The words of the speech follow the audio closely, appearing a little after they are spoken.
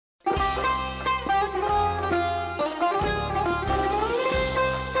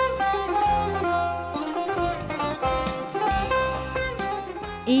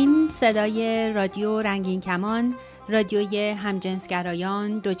صدای رادیو رنگین کمان، رادیوی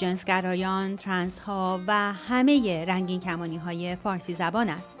همجنسگرایان، دوجنسگرایان، ترنس ها و همه رنگین کمانی های فارسی زبان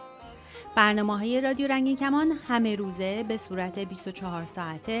است. برنامه های رادیو رنگین کمان همه روزه به صورت 24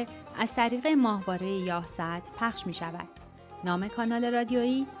 ساعته از طریق ماهواره یاهصد پخش می شود. نام کانال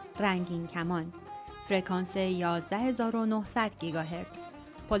رادیویی رنگین کمان، فرکانس 11900 گیگاهرتز،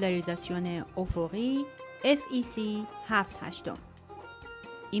 پولاریزاسیون افقی FEC 7/8.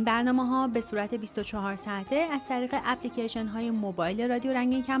 این برنامه ها به صورت 24 ساعته از طریق اپلیکیشن های موبایل رادیو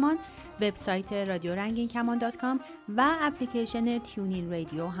رنگین کمان، وبسایت رادیو رنگین کمان.com و اپلیکیشن تیونین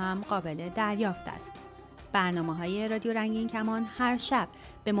رادیو هم قابل دریافت است. برنامه های رادیو رنگین کمان هر شب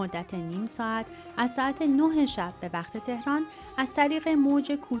به مدت نیم ساعت از ساعت 9 شب به وقت تهران از طریق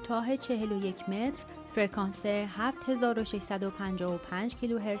موج کوتاه 41 متر فرکانس 7655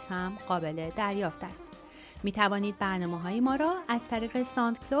 کیلوهرتز هم قابل دریافت است. می توانید برنامه‌های ما را از طریق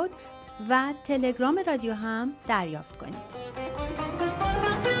ساوند کلود و تلگرام رادیو هم دریافت کنید.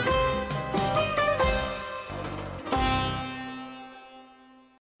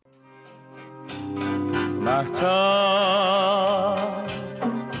 مهتاب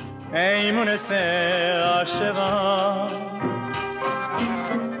ای مونس عاشقان،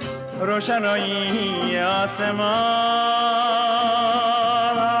 روشنایی آسمان،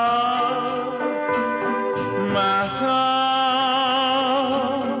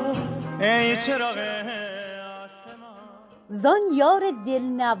 زان یار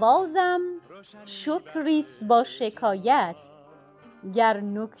دلنوازم شکریست با شکایت، گر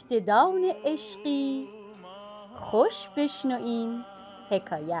نکته‌دان عشقی خوش بشنویم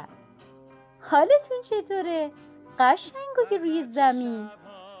حکایت. حالتون چطوره؟ قشنگای روی زمین.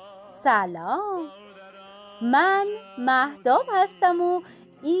 سلام، من مهتاب هستم و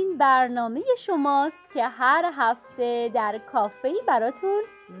این برنامه شماست که هر هفته در کافه‌ای براتون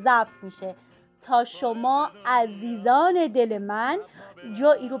ضبط میشه تا شما عزیزان دل من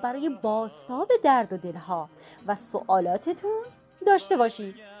جایی رو برای بازتاب درد و دلها و سوالاتتون داشته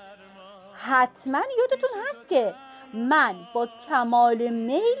باشید. حتما یادتون هست که من با کمال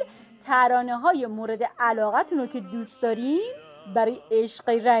میل ترانه‌های مورد علاقتون رو که دوست دارین برای عشق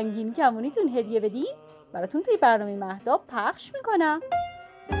رنگین کمانیتون هدیه بدین براتون توی برنامه مهتاب پخش میکنم.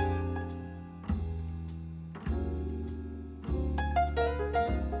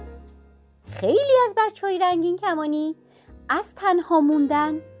 خیلی از بچه‌های رنگین کمانی از تنها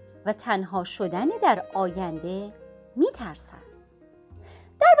موندن و تنها شدن در آینده میترسن.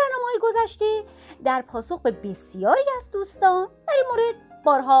 در برنامه‌های گذشته در پاسخ به بسیاری از دوستان در این مورد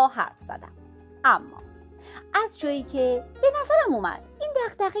بارها حرف زدم، اما از جایی که به نظرم اومد این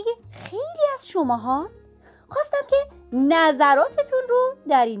دغدغه خیلی از شما هاست، خواستم که نظراتتون رو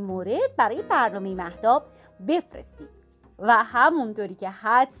در این مورد برای برنامه مهتاب بفرستید و همونطوری که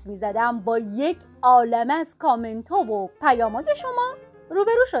حدس می‌زدم با یک عالمه از کامنت ها و پیامات شما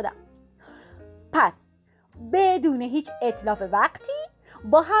روبرو شدم. پس بدون هیچ اتلاف وقتی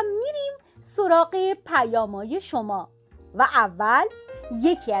با هم میریم سراغ پیامای شما و اول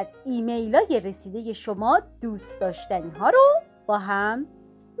یکی از ایمیلای رسیده شما دوست داشتنی ها رو با هم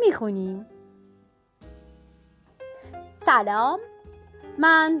میخونیم. سلام،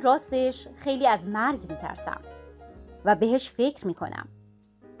 من راستش خیلی از مرگ میترسم و بهش فکر میکنم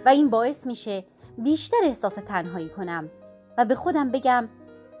و این باعث میشه بیشتر احساس تنهایی کنم و به خودم بگم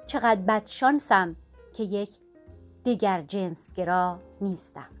چقدر بدشانسم که یک دیگر جنسگرا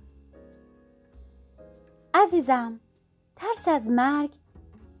نیستم. عزیزم، ترس از مرگ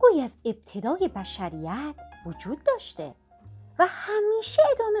گویی از ابتدای بشریت وجود داشته و همیشه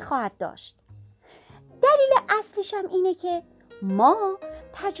ادامه خواهد داشت. دلیل اصلیش هم اینه که ما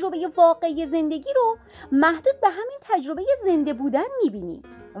تجربه واقعی زندگی رو محدود به همین تجربه زنده بودن میبینیم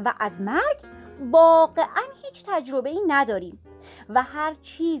و از مرگ واقعا هیچ تجربه‌ای نداریم و هر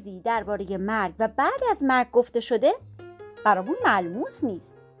چیزی درباره مرگ و بعد از مرگ گفته شده برامون ملموس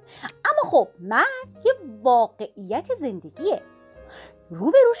نیست. اما خب مرگ یه واقعیت زندگیه.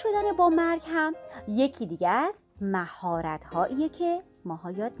 روبرو شدن با مرگ هم یکی دیگه از مهارت‌هاییه که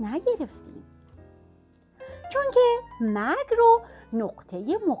ماها یاد نگرفتیم، چون که مرگ رو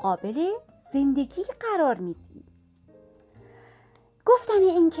نقطه مقابل زندگی قرار میدیم. گفتن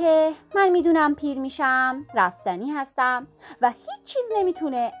این که من میدونم پیر میشم، رفتنی هستم و هیچ چیز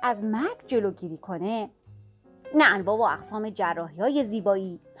نمیتونه از مرگ جلوگیری کنه، نه انواع و اقسام جراحی‌های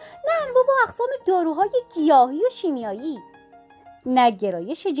زیبایی، نه انواع و اقسام داروهای گیاهی و شیمیایی، نه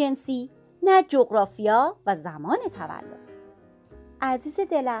گرایش جنسی، نه جغرافیا و زمان تولد. عزیز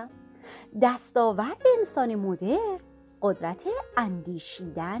دلم، دستاورد انسان مدرن قدرت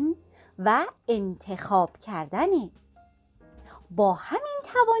اندیشیدن و انتخاب کردنه. با همین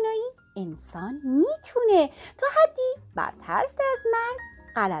توانایی انسان میتونه تا حدی بر ترس از مرگ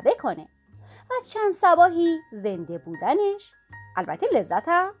غلبه کنه و از چند صباحی زنده بودنش البته لذت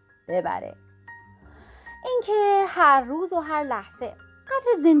هم ببره. اینکه هر روز و هر لحظه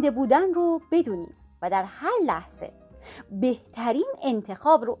قدر زنده بودن رو بدونیم و در هر لحظه بهترین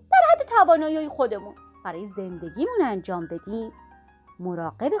انتخاب رو در حد توانایی خودمون برای زندگیمون انجام بدیم،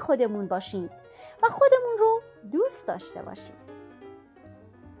 مراقب خودمون باشیم و خودمون رو دوست داشته باشیم.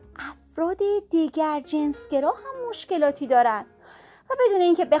 افراد دیگر جنسگرا هم مشکلاتی دارن و بدون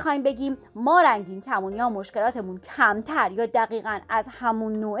اینکه بخوایم بگیم ما رنگین کمانی ها مشکلاتمون کمتر یا دقیقاً از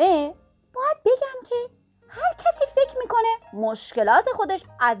همون نوعه، باید بگم که هر کسی فکر میکنه مشکلات خودش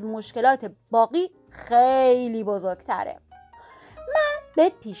از مشکلات باقی خیلی بزرگتره. من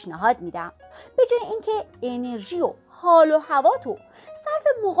بهت پیشنهاد میدم به جای اینکه انرژی و حال و هواتو صرف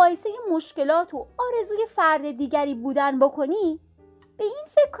مقایسه مشکلات و آرزوی فرد دیگری بودن بکنی، به این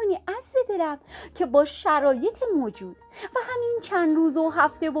فکر کنی عزیز دلم که با شرایط موجود و همین چند روز و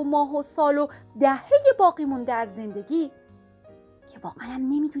هفته و ماه و سال و دهه باقی مونده از زندگی که واقعا هم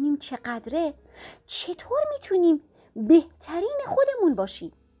نمیدونیم چقدره، چطور میتونیم بهترین خودمون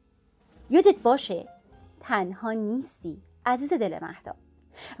باشیم. یادت باشه تنها نیستی عزیز دل مهداد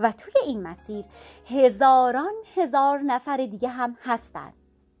و توی این مسیر هزاران هزار نفر دیگه هم هستن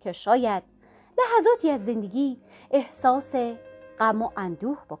که شاید لحظاتی از زندگی احساس غم و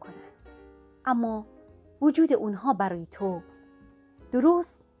اندوه بکنن، اما وجود اونها برای تو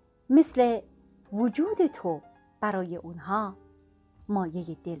درست مثل وجود تو برای اونها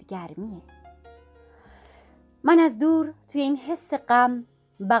مایه دلگرمیه. من از دور توی این حس غم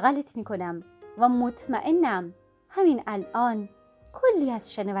بغلت میکنم و مطمئنم همین الان کلی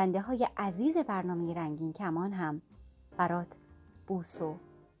از شنونده های عزیز برنامه رنگین کمان هم برات بوس و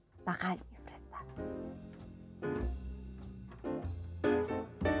بغل میفرستم.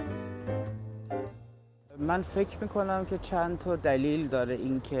 من فکر میکنم که چند تا دلیل داره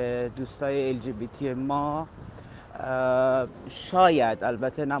این که دوستای LGBT ما شاید،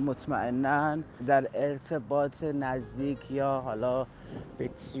 البته نه مطمئناً، در ارتباط نزدیک یا حالا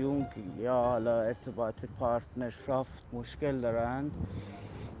بیتسیونگ یا حالا ارتباط پارتنرشافت مشکل دارند.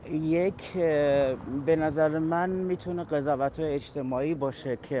 یک به نظر من میتونه قضاوت‌های اجتماعی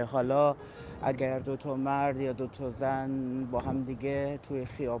باشه که حالا اگر دو تا مرد یا دو تا زن با هم دیگه توی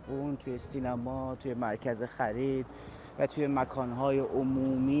خیابون، توی سینما، توی مرکز خرید و توی مکانهای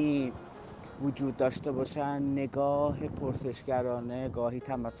عمومی وجود داشته باشن، نگاه پرسشگرانه، گاهی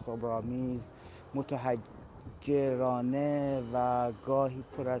تمسخرآمیز، متحجرانه و گاهی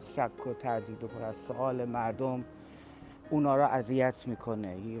پر از شک و تردید و پر از سوال مردم اونا را اذیت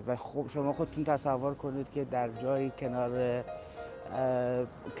میکنه. و خب شما خودتون تصور کنید که در جایی کنار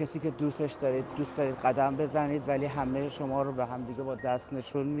کسی که دوستش دارید قدم بزنید ولی همه شما رو به هم دیگه با دست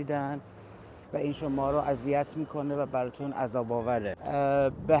نشون میدن و این شما رو اذیت میکنه و براتون عذاب آوره.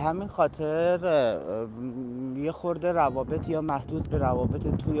 به همین خاطر یه خورده روابط یا محدود به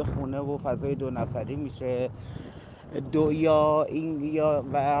روابط توی خونه و فضای دو نفری میشه، یا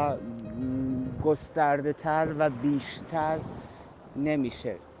و گسترده تر و بیشتر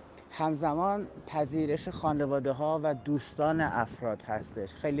نمیشه. همزمان پذیرش خانواده ها و دوستان افراد هستش.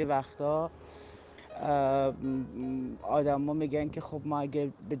 خیلی وقتا آدم ها میگن که خب ما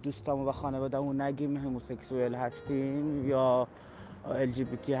اگه به دوستامون و خانواده‌مون نگیم هموسکسوئل هستیم یا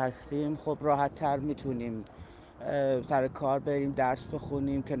LGBT هستیم، خب راحت تر میتونیم سر کار بریم، درس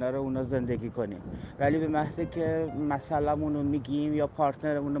بخونیم، کنار اونا زندگی کنیم. ولی به محضی که مسئله‌مون رو میگیم یا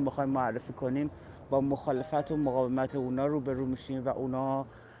پارتنرمون رو میخوایم معرفی کنیم، با مخالفت و مقاومت اونا روبرو میشیم و اونا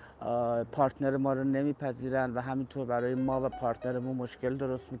پارتنر ما رو نمیپذیرن و همینطور برای ما و پارتنرمون مشکل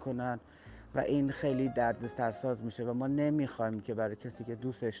درست میکنن و این خیلی دردسرساز میشه و ما نمیخوایم که برای کسی که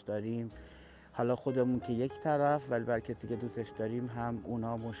دوستش داریم، حالا خودمون که یک طرف، ولی برای کسی که دوستش داریم هم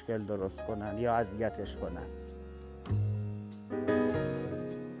اونا مشکل درست کنن یا اذیتش کنن.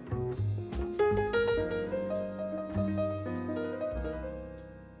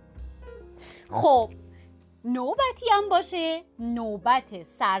 خب نوبتی هم باشه نوبت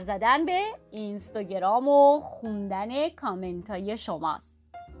سر زدن به اینستاگرام و خوندن کامنتای شماست.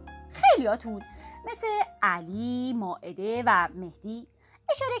 خیلیاتون مثل علی، مائده و مهدی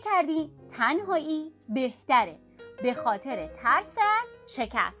اشاره کردین تنهایی بهتره به خاطر ترس از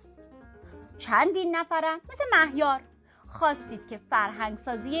شکست. چندین نفرم مثل مهیار خواستید که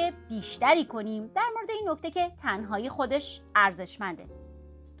فرهنگسازی بیشتری کنیم در مورد این نکته که تنهایی خودش ارزشمنده.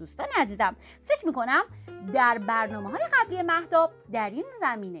 دوستان عزیزم، فکر میکنم در برنامه‌های قبلی مهتاب در این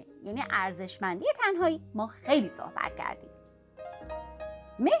زمینه، یعنی ارزشمندی تنهایی، ما خیلی صحبت کردیم.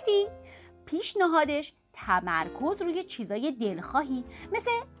 مهدی پیشنهادش تمرکز روی چیزای دلخواهی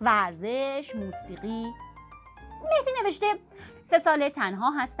مثل ورزش، موسیقی. مهدی نوشته 3 سال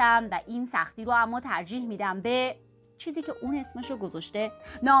تنها هستم و این سختی رو اما ترجیح میدم به چیزی که اون اسمشو گذاشته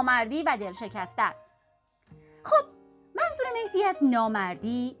نامردی و دلشکستن. خب منظور مهدی از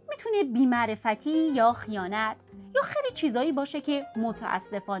نامردی میتونه بی‌معرفتی یا خیانت یا خیلی چیزایی باشه که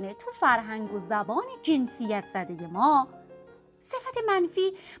متاسفانه تو فرهنگ و زبان جنسیت زده ما صفت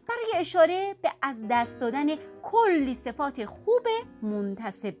منفی برای اشاره به از دست دادن کلی صفات خوب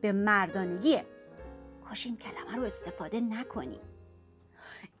منتسب به مردانگیه. کاش این کلمه رو استفاده نکنیم.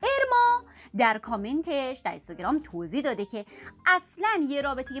 ارما در کامنتش در اینستاگرام توضیح داده که اصلاً یه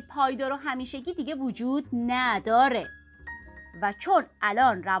رابطه پایدار و همیشگی دیگه وجود نداره و چون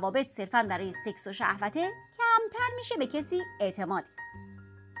الان روابط صرفاً برای سکس و شهوته کمتر میشه به کسی اعتماد کرد.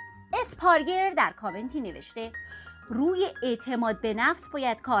 اسپارگر در کامنتی نوشته روی اعتماد به نفس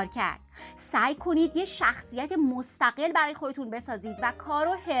باید کار کرد. سعی کنید یه شخصیت مستقل برای خودتون بسازید و کار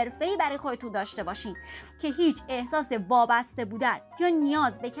و حرفه‌ای برای خودتون داشته باشین که هیچ احساس وابسته بودن یا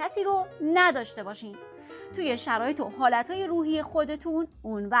نیاز به کسی رو نداشته باشین. توی شرایط و حالتهای روحی خودتون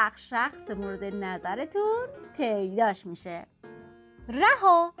اون وقت شخص مورد نظرتون پیداش میشه.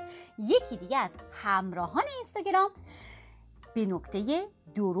 رها یکی دیگه از همراهان اینستاگرام به نکته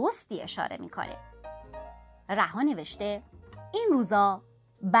درستی اشاره میکنه. رها نوشته این روزا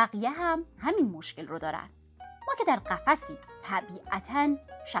بقیه هم همین مشکل رو دارن. ما که در قفسی طبیعتاً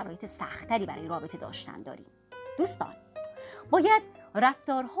شرایط سختری برای رابطه داشتن داریم. دوستان باید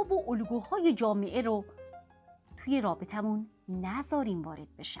رفتارها و الگوهای جامعه رو توی رابطمون نذاریم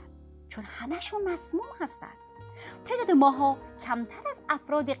وارد بشن چون همشون مسموم هستن. تعداد ماها کمتر از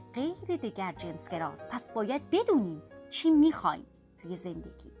افراد غیر دگر جنسگراست، پس باید بدونیم چی میخوایم توی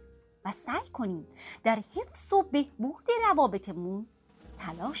زندگی و سعی کنیم در حفظ و بهبود روابطمون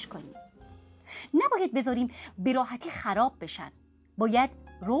تلاش کنیم. نباید بذاریم به راحتی خراب بشن. باید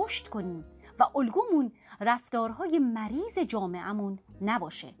رشد کنیم و الگومون رفتارهای مریض جامعهمون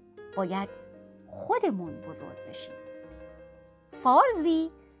نباشه. باید خودمون بزرگ بشیم.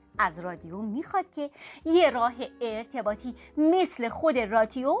 فارزی از رادیو میخواد که یه راه ارتباطی مثل خود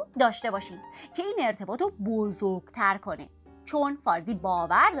رادیو داشته باشیم که این ارتباط رو بزرگتر کنه. چون فارزی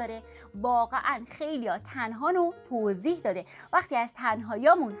باور داره واقعا خیلی‌ها تنها رو توضیح داده وقتی از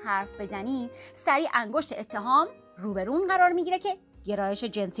تنهاییامون حرف بزنیم سریع انگشت اتهام روبرون قرار میگیره که گرایش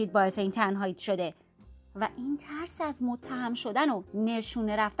جنسیت باعث این تنهایی شده و این ترس از متهم شدن و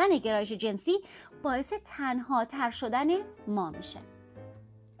نشونه رفتن گرایش جنسی باعث تنها تر شدن ما میشه.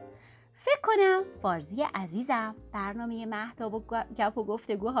 فکر کنم فارزی عزیزم برنامه مهتاب و گپ و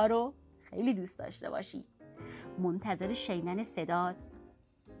گفتگوها رو خیلی دوست داشته باشی. منتظر شنیدن صدات،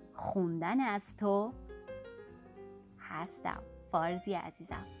 خوندن از تو هستم. فارزی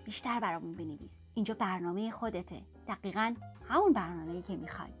عزیزم بیشتر برامون بنویس. اینجا برنامه خودته، دقیقاً همون برنامه‌ای که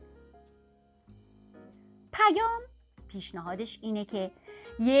میخوای. پیام پیشنهادش اینه که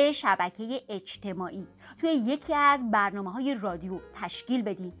یه شبکه اجتماعی توی یکی از برنامه‌های رادیو تشکیل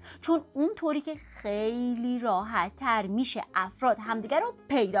بدیم چون اونطوری که خیلی راحت تر میشه افراد همدیگر رو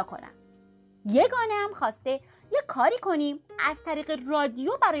پیدا کنن. یگانه هم خواسته یه کاری کنیم از طریق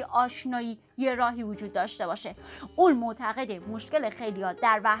رادیو برای آشنایی یه راهی وجود داشته باشه. اون معتقده مشکل خیلی‌ها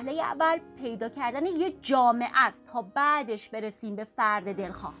در وهله اول پیدا کردن یه جامعه است تا بعدش برسیم به فرد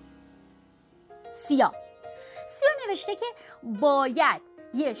دلخواه. سیا نوشته که باید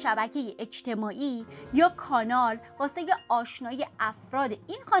یه شبکه اجتماعی یا کانال واسه آشنایی افراد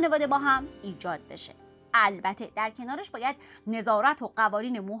این خانواده با هم ایجاد بشه. البته در کنارش باید نظارت و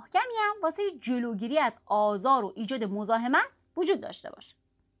قوانین محکمی هم واسه جلوگیری از آزار و ایجاد مزاحمت وجود داشته باشه.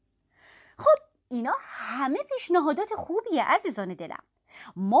 خب اینا همه پیشنهادات خوبیه عزیزان دلم.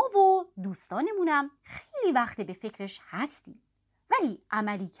 ما و دوستانمونم خیلی وقت به فکرش هستیم ولی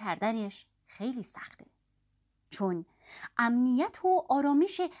عملی کردنش خیلی سخته. چون امنیت و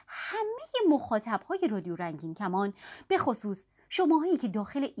آرامش همه مخاطب‌های رادیو رنگین کمان به خصوص شماهایی که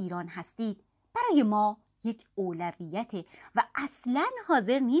داخل ایران هستید برای ما یک اولویته و اصلاً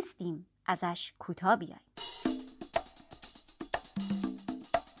حاضر نیستیم ازش کوتاه بیاییم.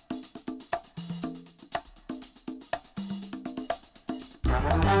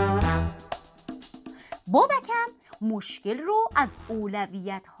 بابکم مشکل رو از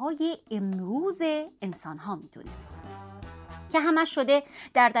اولویت‌های امروز انسان‌ها می‌دونه که همش شده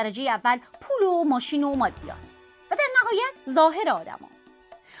در درجه اول پول و ماشین و مادیات و در نهایت ظاهر آدم‌ها.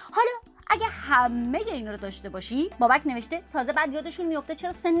 حالا اگه همه اینا رو داشته باشی، بابک نوشته تازه بعد یادشون میفته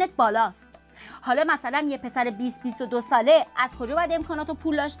چرا سنت بالاست. حالا مثلا یه پسر 20-22 ساله از کجا باید امکانات و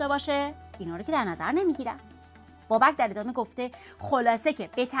پول داشته باشه؟ اینا رو که در نظر نمیگیرن. بابک در ادامه گفته خلاصه که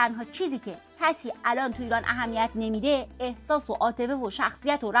به تنها چیزی که کسی الان تو ایران اهمیت نمیده احساس و عاطفه و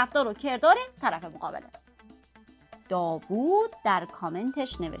شخصیت و رفتار و کردار طرف مقابله. داوود در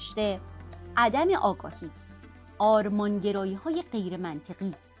کامنتش نوشته عدم آگاهی، آرمانگرایی های غیر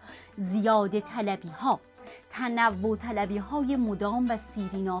منطقی، زیاده طلبی ها، تنوع طلبی های مدام و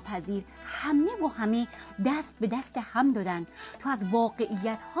سیری ناپذیر همه دست به دست هم دادن تا از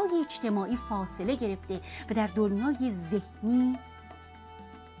واقعیت های اجتماعی فاصله گرفته و در دنیای ذهنی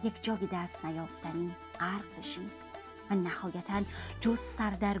یک جای دست نیافتنی غرق بشیم و نهایتاً جز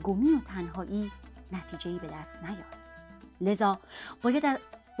سردرگمی و تنهایی نتیجه‌ای به دست نیاد. لذا باید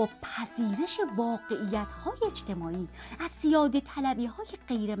با پذیرش واقعیت های اجتماعی از زیاده طلبی های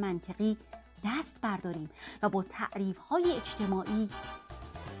غیر منطقی دست برداریم و با تعریف های اجتماعی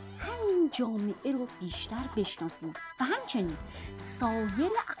همین جامعه رو بیشتر بشناسیم و همچنین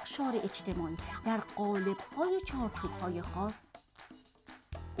سایر اقشار اجتماعی در قالب های چارچوب های خاص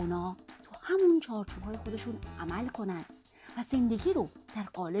اونا تو همون چارچوب های خودشون عمل کنن و زندگی رو در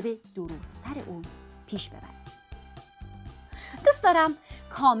قالب درست‌تر اون پیش ببرن. دوست دارم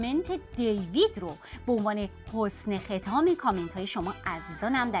کامنت دیوید رو به عنوان حسن ختام کامنت های شما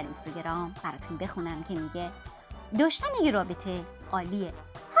عزیزانم در اینستاگرام براتون بخونم که میگه داشتن یه رابطه عالیه،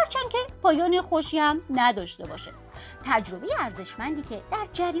 هرچند که پایان خوشی هم نداشته باشه. تجربه ارزشمندی که در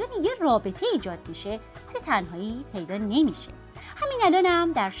جریان یه رابطه ایجاد میشه تو تنهایی پیدا نمیشه. همین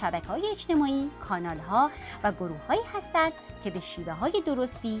الانم در شبکه‌های اجتماعی کانال‌ها و گروه‌هایی هستن که به شیوه‌های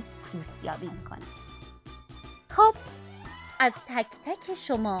درستی دوستیابی میکنن. خب از تک تک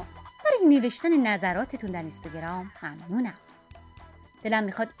شما برای نوشتن نظراتتون در اینستاگرام ممنونم. دلم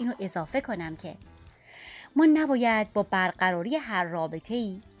میخواد اینو اضافه کنم که ما نباید با برقراری هر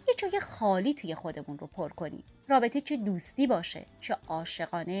رابطه‌ای یه جای خالی توی خودمون رو پر کنیم. رابطه چه دوستی باشه چه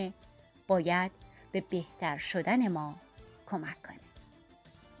عاشقانه باید به بهتر شدن ما کمک کنه.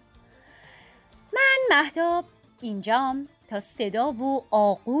 من مهتاب اینجام تا صدا و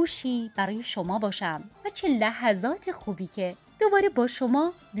آغوشی برای شما باشم و چه لحظات خوبی که دوباره با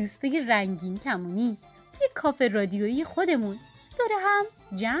شما دوستای رنگین کمانی توی کافه رادیویی خودمون دور هم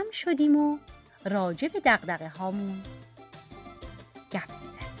جمع شدیم و راجع به دغدغه هامون گپ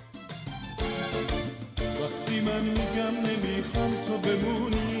زدیم. وقتی من میگم نمیخوام تو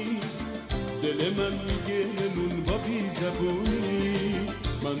بمونی، دل من میگه نمون با بی زبونی.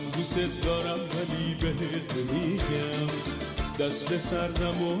 من دوست دارم ولی بهت نمیگم، دست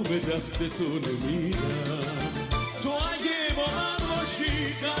سردم و به دست تو نمیدم. تو اگه با من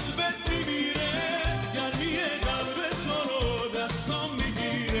باشی قلبت میمیره، گرمی قلب تو رو دستام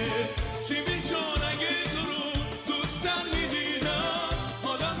میگیره. چی میشد اگه تو رو زودتر میدیدم،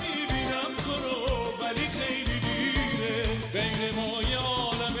 حالا میبینم تو رو ولی خیلی دیره. بین ما یه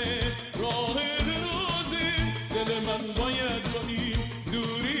عالمه راه درازه، دل من باید با این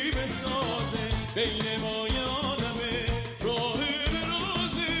دوری بسازه. بین ما یه عالمه راه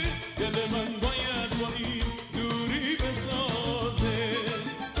درازه، دل من باید با این دوری بسازه.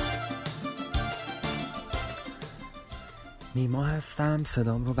 نیما هستم،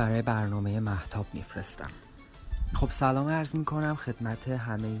 صدام رو برای برنامه مهتاب میفرستم. خب سلام عرض میکنم خدمت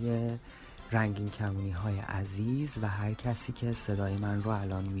همه رنگین کمونی های عزیز و هر کسی که صدای من رو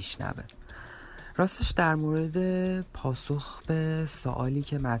الان میشنوه. راستش در مورد پاسخ به سوالی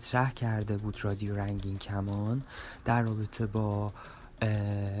که مطرح کرده بود رادیو رنگین کمان در رابطه با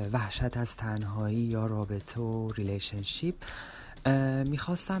وحشت از تنهایی یا رابطه و ریلیشنشیپ،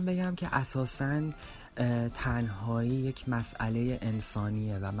 میخواستم بگم که اساساً تنهایی یک مسئله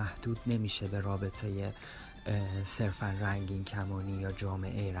انسانیه و محدود نمیشه به رابطه صرفاً رنگین کمانی یا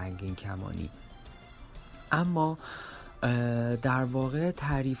جامعه رنگین کمانی. اما در واقع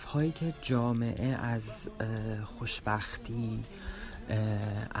تعریف هایی که جامعه از خوشبختی،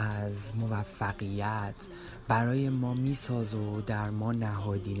 از موفقیت برای ما میسازه و در ما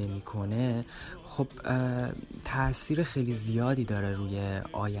نهادینه میکنه، خب تأثیر خیلی زیادی داره روی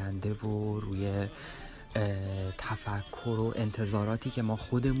آینده و روی تفکر و انتظاراتی که ما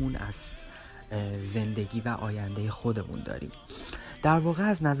خودمون از زندگی و آینده خودمون داریم. در واقع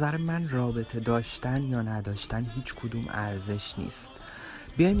از نظر من رابطه داشتن یا نداشتن هیچ کدوم ارزش نیست.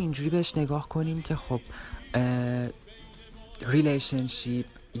 بیایم اینجوری بهش نگاه کنیم که خب ریلیشنشیپ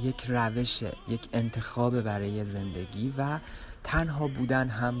یک روشه، یک انتخاب برای زندگی و تنها بودن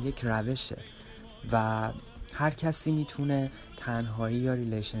هم یک روشه و هر کسی میتونه تنهایی یا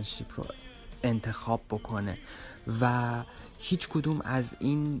ریلیشنشیپ رو انتخاب بکنه و هیچ کدوم از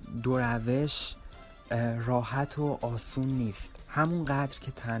این دو روش راحت و آسون نیست. همون قدر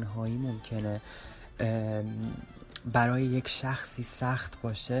که تنهایی ممکنه برای یک شخصی سخت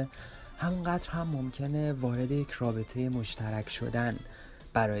باشه، همونقدر هم ممکنه وارد یک رابطه مشترک شدن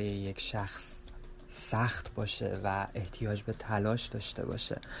برای یک شخص سخت باشه و احتیاج به تلاش داشته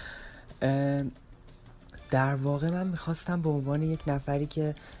باشه. در واقع من میخواستم به عنوان یک نفری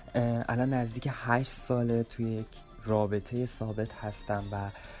که الان نزدیک 8 ساله توی یک رابطه ثابت هستم و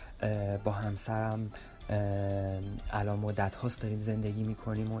با همسرم الان مدت هاست داریم زندگی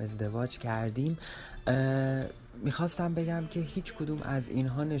میکنیم و ازدواج کردیم، میخواستم بگم که هیچ کدوم از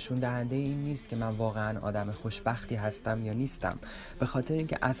اینها نشون دهنده این نیست که من واقعا آدم خوشبختی هستم یا نیستم، به خاطر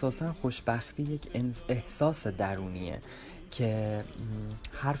اینکه اساسا خوشبختی یک احساس درونیه که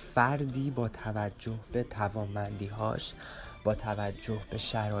هر فردی با توجه به توانمندی‌هاش، با توجه به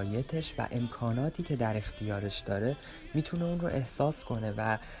شرایطش و امکاناتی که در اختیارش داره میتونه اون رو احساس کنه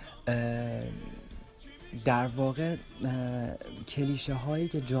و در واقع کلیشه هایی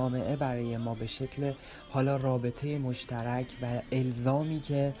که جامعه برای ما به شکل حالا رابطه مشترک و الزامی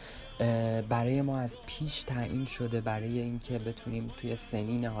که برای ما از پیش تعیین شده برای اینکه بتونیم توی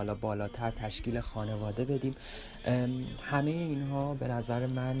سنین حالا بالاتر تشکیل خانواده بدیم، همه اینها به نظر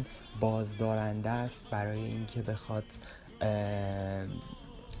من بازدارنده است برای اینکه بخواد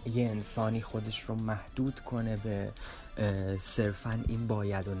یه انسانی خودش رو محدود کنه به صرفاً این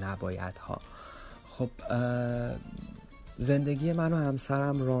باید و نباید ها. خب زندگی من و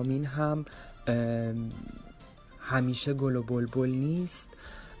همسرم رامین هم همیشه گل و بلبل نیست،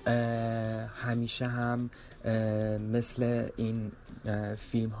 همیشه هم مثل این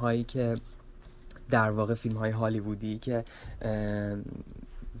فیلم هایی که در واقع فیلم های هالیوودی که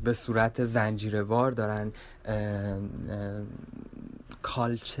به صورت زنجیروار دارن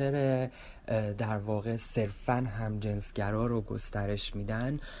کالچر در واقع صرفاً همجنسگرا رو گسترش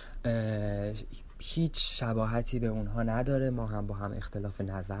میدن، هیچ شباهتی به اونها نداره. ما هم با هم اختلاف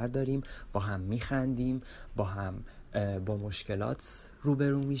نظر داریم، با هم میخندیم، با هم با مشکلات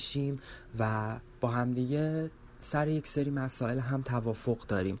روبرو میشیم و با هم دیگه سر یک سری مسائل هم توافق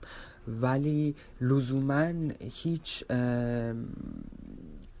داریم، ولی لزوماً هیچ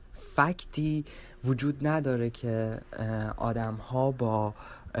فکتی وجود نداره که آدم ها با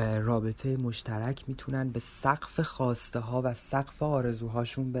رابطه مشترک میتونن به سقف خواسته ها و سقف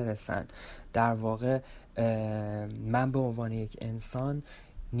آرزوهاشون برسن. در واقع من به عنوان یک انسان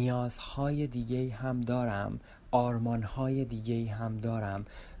نیازهای دیگه‌ای هم دارم، آرمانهای دیگه‌ای هم دارم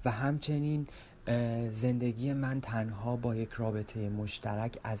و همچنین زندگی من تنها با یک رابطه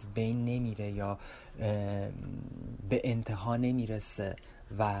مشترک از بین نمیره یا به انتها نمیرسه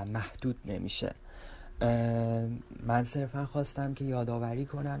و محدود نمیشه. من صرفا خواستم که یادآوری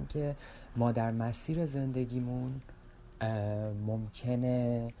کنم که ما در مسیر زندگیمون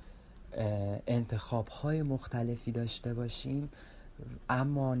ممکنه انتخاب‌های مختلفی داشته باشیم،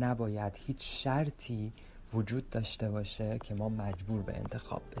 اما نباید هیچ شرطی وجود داشته باشه که ما مجبور به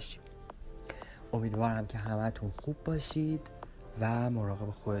انتخاب بشیم. امیدوارم که همتون خوب باشید و مراقب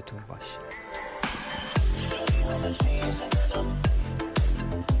خودتون باشید.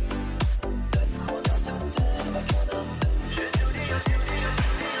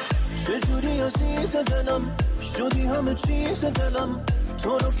 چجوری عزیز دلم شدی همه چیز دلم،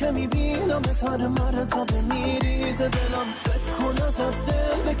 تو رو که میبینم تر مرتبه میریز دلم، فکر کن ازت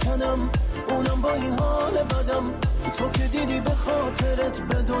دل بکنم اونم با این حال بدم، تو که دیدی به خاطرت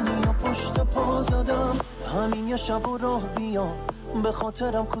به دنیا پشت پا زدم، همین یه شب و راه بیا به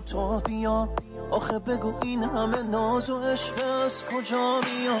خاطرم کوتاه بیا، آخه بگو این همه ناز و عشق از کجا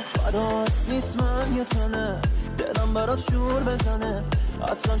بیا، برات نیست من یه تنه دلم برات شور بزنه،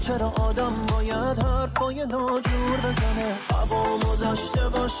 اصلا چرا آدم باید حرفای ناجور بزنه، هوامو داشته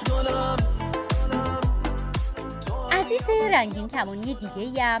باش گلم. عزیز رنگین کمانی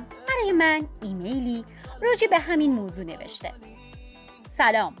دیگه‌ایم برای من ایمیلی راجع به همین موضوع نوشته.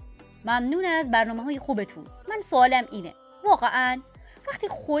 سلام، ممنون از برنامه‌های خوبتون. من سوالم اینه، واقعاً وقتی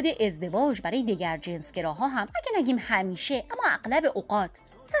خود ازدواج برای دیگر جنسگراها هم اگه نگیم همیشه اما اغلب اوقات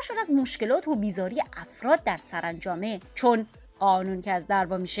سرشار از مشکلات و بیزاری افراد در سرانجامه، چون قانون که از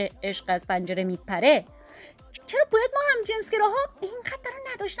دروا میشه عشق از پنجره میپره، چرا باید ما هم جنسگراها اینقدر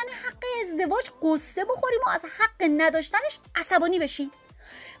برای نداشتن حق ازدواج قصه بخوریم و از حق نداشتنش عصبانی بشیم؟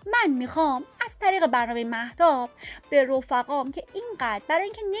 من میخوام از طریق برنامه مهتاب به رفقام که اینقدر برای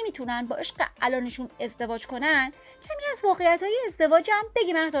اینکه نمیتونن با عشق الانشون ازدواج کنن کمی از واقعیت‌های ازدواجم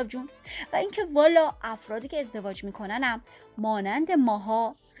بگی مهتاب جون، و اینکه والا افرادی که ازدواج میکننم مانند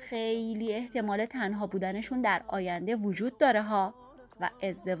ماها خیلی احتمال تنها بودنشون در آینده وجود داره ها، و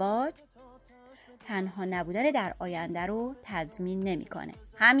ازدواج تنها نبودن در آینده رو تضمین نمیکنه.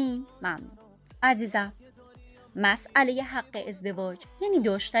 همین، ممنون. عزیزم، مسئله حق ازدواج یعنی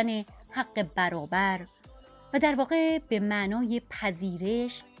داشتن حق برابر و در واقع به معنای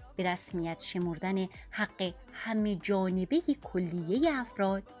پذیرش، به رسمیت شمردن حق همه جانبه کلیه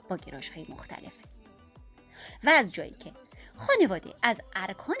افراد با گرایش‌های مختلفه. و از جایی که خانواده از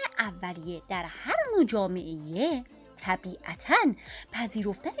ارکان اولیه در هر نوع جامعه‌ای، طبیعتاً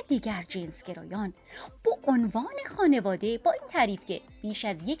پذیرفتن دیگر جنسگرایان با عنوان خانواده با این تعریف که بیش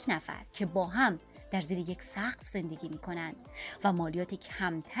از یک نفر که با هم در زیر یک سقف زندگی می‌کنند و مالیات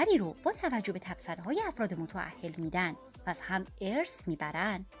کمتری رو با توجه به تبصره‌های افراد متأهل میدن و از هم ارث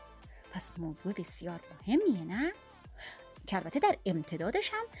میبرن، پس موضوع بسیار مهمیه، نه؟ که البته در امتدادش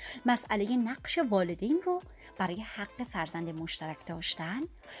هم مسئله نقش والدین رو برای حق فرزند مشترک داشتن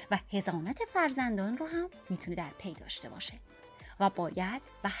و حضانت فرزندان رو هم میتونه در پی داشته باشه و باید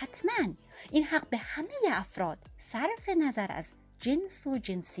و حتما این حق به همه افراد صرف نظر از جنس و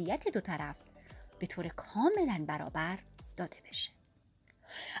جنسیت دو طرف به طور کاملا برابر داده بشه.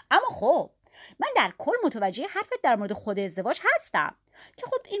 اما خب من در کل متوجه حرفت در مورد خود ازدواج هستم که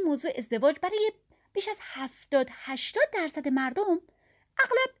خب این موضوع ازدواج برای بیش از 70-80% مردم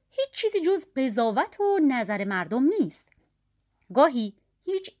اغلب هیچ چیزی جز قضاوت و نظر مردم نیست. گاهی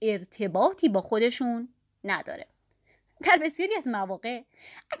هیچ ارتباطی با خودشون نداره. در بسیاری از مواقع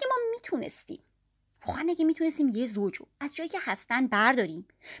اگه ما میتونستیم یه زوج رو از جایی که هستن برداریم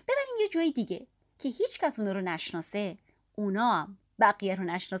ببریم یه جای دیگه که هیچ کس اونا رو نشناسه، اونا هم بقیه رو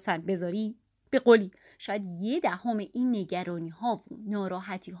نشناسن، بذاریم، به قولی شاید 1/10 این نگرانی ها و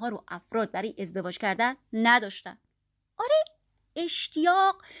ناراحتی ها رو افراد برای ازدواج کردن نداشتن. آره،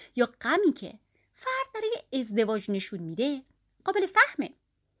 اشتیاق یا غمی که فرد برای ازدواج نشون میده قابل فهمه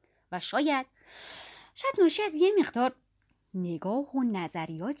و شاید ناشی از یه مقدار نگاه و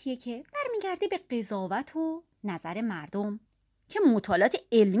نظریاتیه که برمیگرده به قضاوت و نظر مردم که مطالعات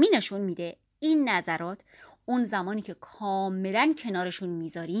علمی نشون میده این نظرات اون زمانی که کاملا کنارشون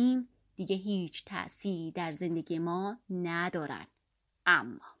میذاریم دیگه هیچ تأثیری در زندگی ما ندارن.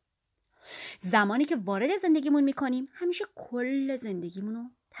 اما زمانی که وارد زندگیمون میکنیم همیشه کل زندگیمون رو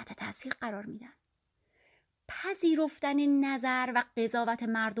تحت تأثیر قرار میدن. پذیرفتن نظر و قضاوت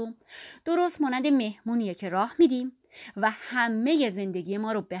مردم درست مانند مهمونیه که راه میدیم و همه زندگی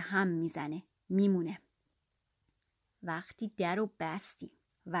ما رو به هم میمونه. وقتی در رو بستیم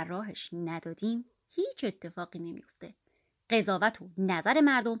و راهش ندادیم هیچ اتفاقی نمیفته. قضاوت و نظر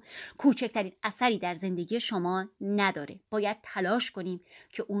مردم کوچکترین اثری در زندگی شما نداره. باید تلاش کنیم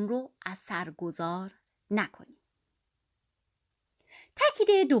که اون رو اثرگذار نکنیم.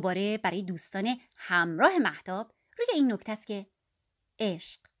 تاکید دوباره برای دوستان همراه مهتاب روی این نکته است که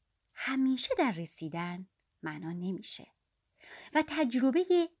عشق همیشه در رسیدن معنا نمیشه و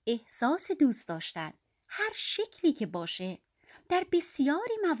تجربه احساس دوست داشتن هر شکلی که باشه در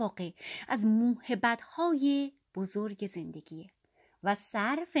بسیاری مواقع از موهبت‌های بزرگ زندگیه و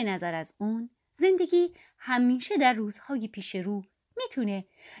صرف نظر از اون زندگی همیشه در روزهای پیش رو میتونه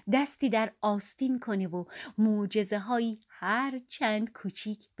دستی در آستین کنه و معجزه‌هایی هر چند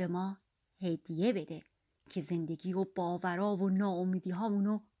کوچیک به ما هدیه بده که زندگی و باورا و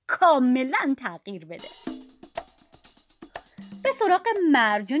ناامیدی‌هامونو کاملا تغییر بده. به سراغ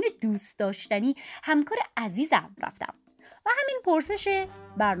مرجان دوست داشتنی همکار عزیزم رفتم و همین پرسش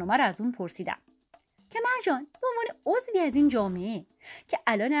برنامه رو از اون پرسیدم که مرجان به عنوان عضوی از این جامعه که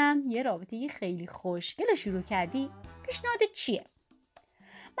الانم یه رابطه خیلی خوشگل شروع کردی پیشنهادت چیه؟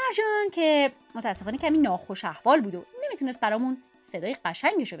 مرجان که متاسفانه کمی ناخوش احوال بود و نمیتونست برامون صدای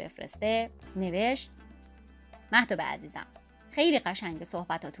قشنگشو بفرسته نوشت: مهتاب عزیزم، خیلی قشنگ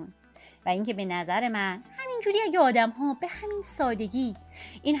صحبتاتون و اینکه به نظر من همینجوری اگه آدم‌ها به همین سادگی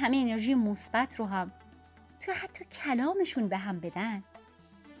این همه انرژی مثبت رو هم تو حتی کلامشون به هم بدن،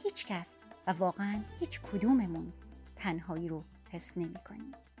 هیچ کس و واقعا هیچ کدوممون تنهایی رو حس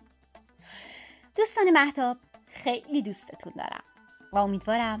نمی‌کنیم. دوستان مهتاب، خیلی دوستتون دارم و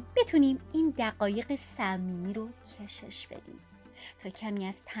امیدوارم بتونیم این دقایق صمیمی رو کشش بدیم تا کمی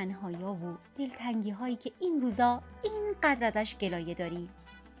از تنهایی‌ها و دلتنگی‌هایی که این روزا اینقدر ازش گلایه داریم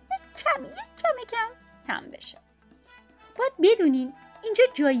کم بشه. باید بدونین اینجا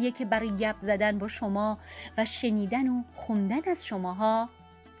جاییه که برای گپ زدن با شما و شنیدن و خوندن از شماها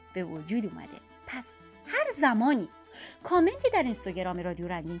به وجود اومده. پس هر زمانی کامنتی در اینستاگرام رادیو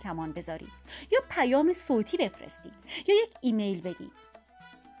رنگین کمان بذارید یا پیام صوتی بفرستید یا یک ایمیل بدید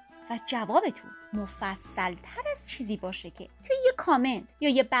و جوابتون مفصل‌تر از چیزی باشه که توی یه کامنت یا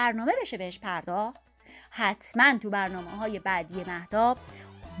یه برنامه بشه بهش پرداخت، حتما تو برنامه‌های بعدی مهتاب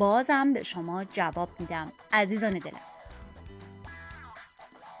بازم به شما جواب میدم. عزیزان دلم،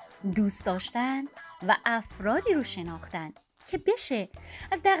 دوست داشتن و افرادی رو شناختن که بشه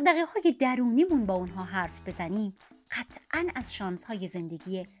از دغدغه‌های درونیمون با اونها حرف بزنیم قطعاً از شانس‌های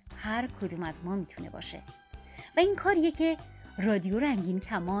زندگی هر کدوم از ما میتونه باشه و این کاریه که رادیو رنگین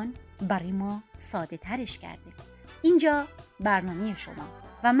کمان برای ما ساده ترش کرده. اینجا برنامه شما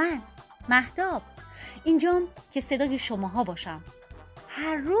و من مهتاب اینجام که صدای شماها باشم.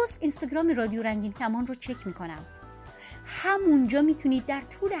 هر روز اینستاگرام رادیو رنگین کمان رو چک میکنم. همونجا میتونید در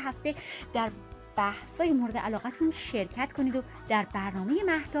طول هفته در بحثای مورد علاقتون شرکت کنید و در برنامه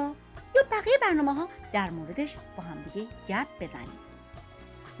مهتاب یا بقیه برنامه‌ها در موردش با هم دیگه گپ بزنید.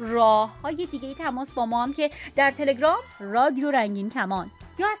 راه‌های دیگه تماس با ما هم که در تلگرام رادیو رنگین کمان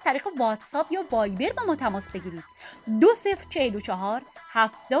یا از طریق واتساپ یا وایبر با ما تماس بگیرید. 2044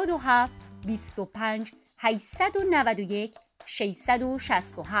 77 25 891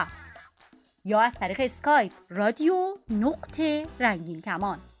 667 یا از طریق اسکایپ رادیو نقطه رنگین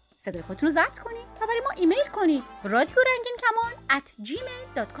کمان. صدای خودتون رو ضبط کنید و برای ما ایمیل کنید رادیو رنگین کمان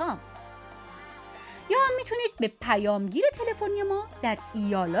 @gmail.com. یا هم میتونید به پیامگیر تلفنی ما در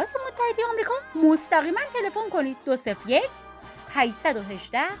ایالات متحده آمریکا مستقیما تلفن کنید. 201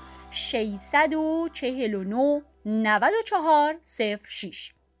 818 649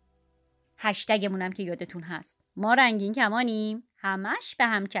 9406. هشتگمون هم که یادتون هست، ما رنگین کمانیم، همش به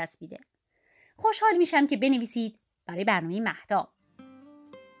هم چسبیده. خوشحال میشم که بنویسید برای برنامه مهتاب.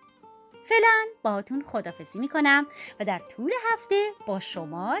 فعلا باهاتون خداحافظی میکنم و در طول هفته با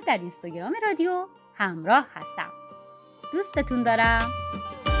شما در اینستاگرام رادیو همراه هستم. دوستتون دارم.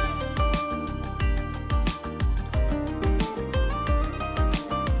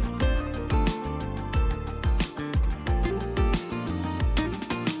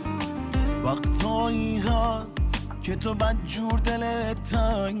 وقتایی هست که تو بدجور دلت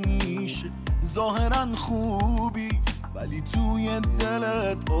تنگ میشه، ظاهرا خوبی ولی توی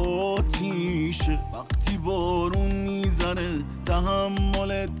دلت آتیشه. وقتی بارون میزنه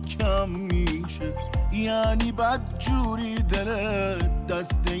تحملت کم میشه، یعنی بدجوری دلت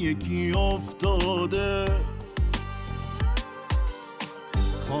دست یکی افتاده.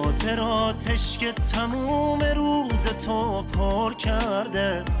 خاطراتش که تموم روز تو پر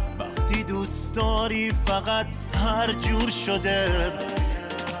کرده، وقتی دوست داری فقط هر جور شده.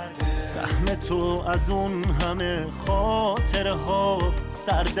 سهم تو از اون همه خاطره ها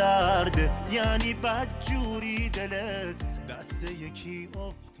سردرده، یعنی بدجوری دلت دست یکی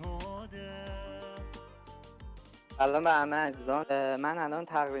افتاده. سلام به همه عزیزان. من الان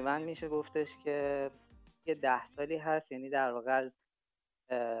تقریبا میشه گفتش که یه 10 سالی هست، یعنی در واقع از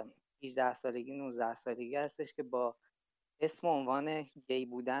 18 سالگی 19 سالگی هستش که با اسم و عنوان گی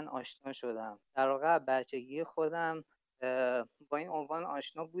بودن آشنا شدم. در واقع بچگی خودم با این عنوان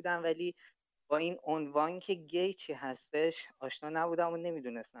آشنا بودم، ولی با این عنوان که گی چی هستش آشنا نبودم و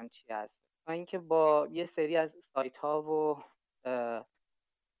نمیدونستم چی هست. تا اینکه با یه سری از سایت ها و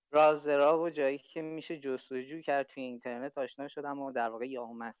براوزرها و جایی که میشه جستجو کرد توی اینترنت آشنا شدم و در واقع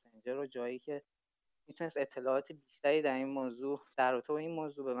یاهو مسنجر و جایی که میتونست اطلاعات بیشتری در این موضوع در رابطه با این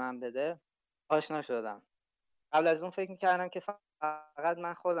موضوع به من بده آشنا شدم. قبل از اون فکر میکردم که فقط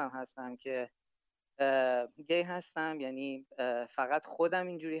من خودم هستم که گی هستم، یعنی فقط خودم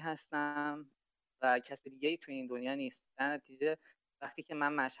اینجوری هستم و کسی دیگه توی این دنیا نیست. در نتیجه وقتی که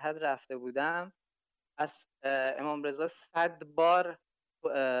من مشهد رفته بودم از امام رضا 100 بار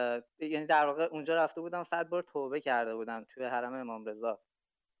یعنی در واقع اونجا رفته بودم 100 بار توبه کرده بودم توی حرم امام رضا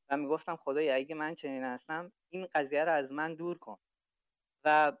و میگفتم خدایا اگه من چنین هستم این قضیه رو از من دور کن.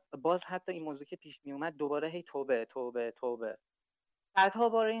 و باز حتی این موضوع که پیش می اومد دوباره هی توبه صدها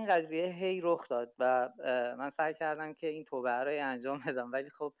بار این قضیه هی رخ داد و من سعی کردم که این توبه رو انجام بدم، ولی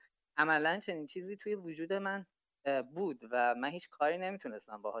خب عملاً چنین چیزی توی وجود من بود و من هیچ کاری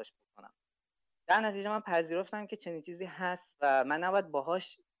نمیتونستم باهاش بکنم. در نتیجه من پذیرفتم که چنین چیزی هست و من نباید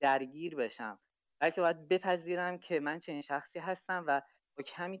باهاش درگیر بشم، بلکه باید بپذیرم که من چنین شخصی هستم و با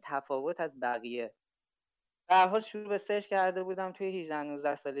کمی تفاوت از بقیه. در حال شروع به سرچ کرده بودم توی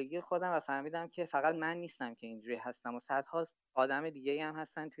 18-19 سالگی خودم و فهمیدم که فقط من نیستم که اینجوری هستم و صدها آدم دیگه هم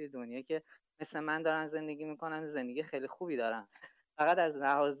هستن توی دنیا که مثل من دارن زندگی میکنن و زندگی خیلی خوبی دارن. فقط از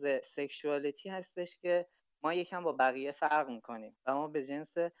لحاظ سکشوالیتی هستش که ما یکم با بقیه فرق میکنیم و ما به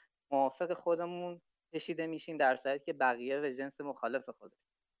جنس موافق خودمون کشیده میشیم، در صورتی که بقیه به جنس مخالف خودش.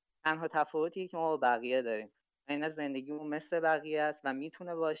 تنها تفاوتی که ما با بقیه داریم اینا زندگیمون مثل بقیه است و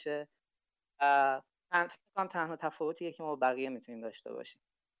میتونه باشه. تنها تفاوتیه که ما با بقیه میتونیم داشته باشیم.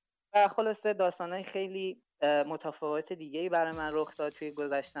 و خلاصه داستانای خیلی متفاوت دیگه‌ای برای من رخ داد توی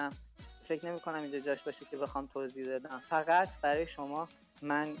گذشتم. فکر نمی‌کنم اینجا جاش باشه که بخوام توضیح بدم. فقط برای شما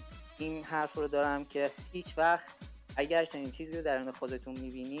من این حرف رو دارم که هیچ وقت اگر چنین چیزی رو درون خودتون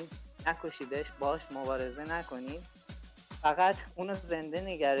می‌بینید نکشیدش، باهاش مبارزه نکنید. فقط اونو زنده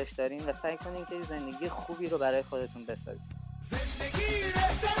نگرش دارین و سعی کنین که زندگی خوبی رو برای خودتون بسازید. زندگی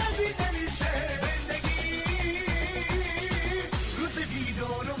بهتر از این نمیشه، زندگی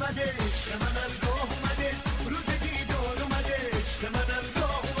دیدار اومده، عشق من از راه اومده، روز دیدار اومده، عشق من از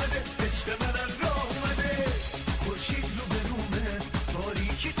راه اومده، عشق من از راه اومده. خورشید رو به رومه،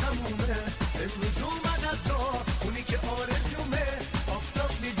 تاریکی تمومه، امروز اومد از راه اونی که آرزومه.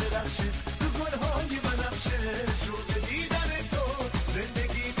 آفتاب میدرخشه تو گلهای بنفشه، شوق دیدن تو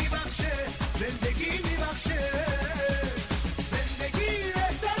زندگی میبخشه، زندگی میبخشه. زندگی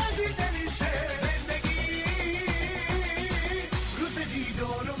بهتر از این نمیشه، زندگی روز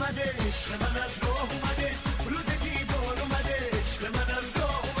دیدار اومده، عشق من از راه اومده، روز دیدار اومده، عشق من از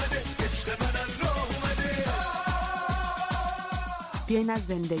راه اومده، عشق من از راه اومده. بیاین از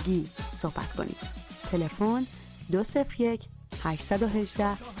زندگی صحبت کنیم. تلفن 201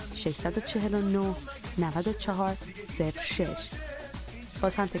 818 649 94 06.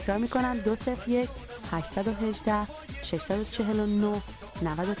 باز هم تکرار میکنم 201 818 649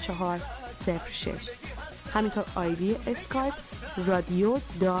 94 06. همینطور آیدی اسکایپ رادیو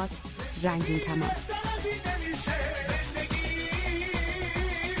دات رنگین کمان.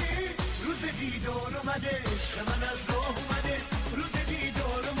 روز دیدار اومده، عشق من از راه اومده، روز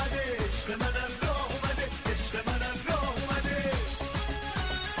دیدار اومده، عشق من از راه اومده، عشق من از راه اومده.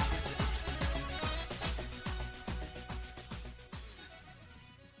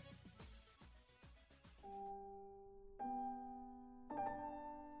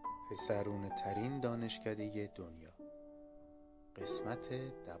 پسرونه ترین دانشکده دنیا، قسمت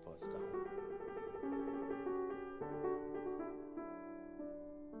 12.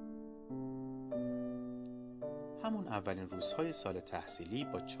 همون اولین روزهای سال تحصیلی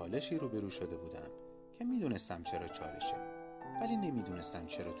با چالشی روبرو شده بودم که میدونستم چرا چالشه، ولی نمیدونستم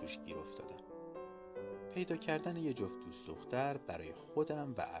چرا توش گیر افتادم. پیدا کردن یه جفت دوست دختر برای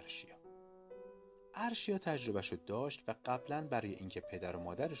خودم و ارشیا تجربهشو داشت و قبلا برای اینکه پدر و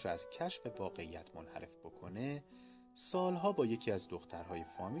مادرشو از کشف واقعیت منحرف بکنه سالها با یکی از دخترهای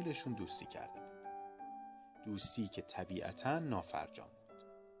فامیلشون دوستی کرده بود. دوستی که طبیعتاً نافرجام بود.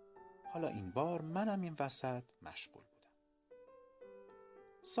 حالا این بار منم این وسط مشغول بودم.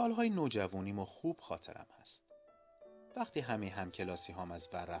 سالهای نوجوانیمو خوب خاطرم هست. وقتی همه همکلاسی هام از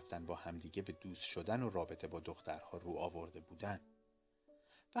ور رفتن با همدیگه به دوست شدن و رابطه با دخترها رو آورده بودن.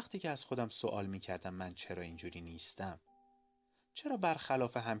 وقتی که از خودم سوال می‌کردم من چرا اینجوری نیستم؟ چرا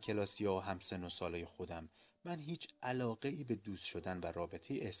برخلاف همکلاسی‌ها و همسن و سالای خودم من هیچ علاقه‌ای به دوست شدن و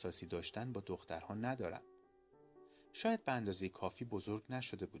رابطه احساسی داشتن با دخترها ندارم؟ شاید به اندازه کافی بزرگ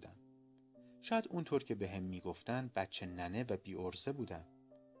نشده بودم. شاید اونطور که بهم میگفتن بچه ننه و بی‌عرضه بودم.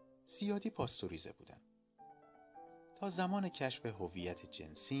 زیادی پاستوریزه بودم. تا زمان کشف هویت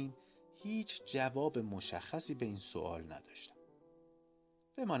جنسیم هیچ جواب مشخصی به این سوال نداشتم.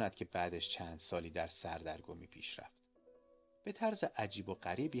 بماند که بعدش چند سالی در سردرگمی پیش رفت. به طرز عجیب و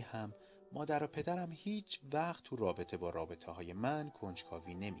غریبی هم مادر و پدرم هیچ وقت تو رابطه با رابطه های من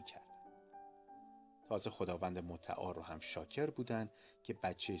کنجکاوی نمی کردن. تازه خداوند متعال رو هم شاکر بودن که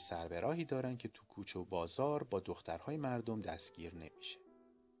بچه سربراهی دارن که تو کوچه و بازار با دخترهای مردم دستگیر نمیشه.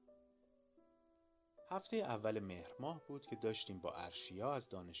 هفته اول مهر ماه بود که داشتیم با ارشیا از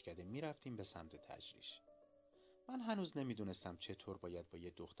دانشکده میرفتیم به سمت تجریش. من هنوز نمیدونستم چطور باید با یه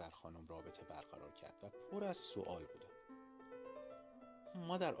دختر خانم رابطه برقرار کرد و پر از سوال بودم.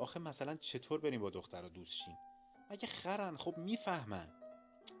 مادر آخه مثلا چطور بریم با دختر رو دوست شیم؟ مگه خرن؟ خب میفهمن.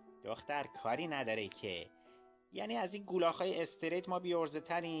 دختر کاری نداره که، یعنی از این گولاخای استریت ما بیارزه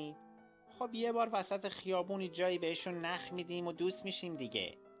تریم؟ خب یه بار وسط خیابونی جایی بهشون نخ میدیم و دوست میشیم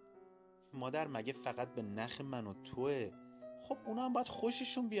دیگه. مادر مگه فقط به نخ من و توه؟ خب اونا هم باید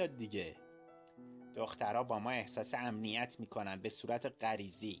خوششون بیاد دیگه. دخترها با ما احساس امنیت میکنن به صورت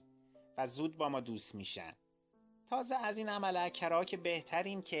غریزی و زود با ما دوست میشن. تازه از این عملکرها که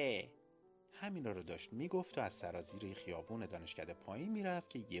بهتریم که. همین رو داشت میگفت و از سرازیر خیابون دانشکده پایین میرفت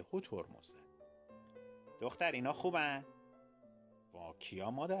که یهو ترمز زد. دختر اینا خوبن؟ با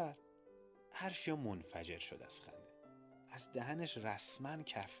کیا مادر؟ ارشیا منفجر شد از خنده. از دهنش رسما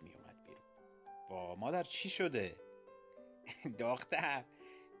کف میومد بیرون. با مادر چی شده؟ دختر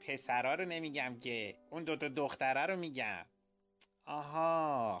پسرا رو نمیگم که، اون دوتا دختره رو میگم.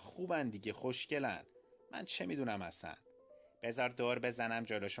 آها خوبن دیگه، خوشگلن. من چه میدونم اصلا. بذار دور بزنم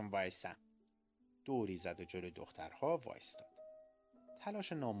جلوشون وایسم. دوری زد و جلوی دخترها وایستاد.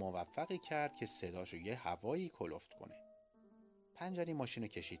 تلاش ناموفقی کرد که صداشو یه هوایی کلفت کنه. پنجره ماشینو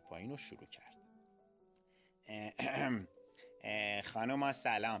کشید پایین و شروع کرد. خانوما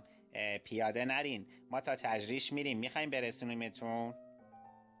سلام، پیاده نرین، ما تا تجریش میریم، میخوایم برسونیمتون.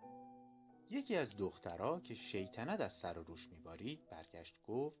 یکی از دخترها که شیطنت از سر و روش میبارید برگشت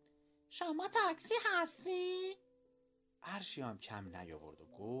گفت شما تاکسی هستی؟ ارشیا هم کم نیاورد و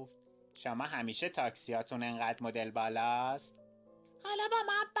گفت شما همیشه تاکسیاتون انقدر مدل بالاست؟ حالا با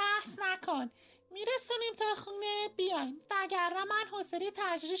من بحث نکن، میرسونیم تا خونه بیایم، وگرنه من حوصله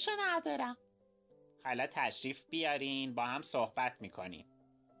تجریشو ندارم. حالا تشریف بیارین با هم صحبت میکنیم.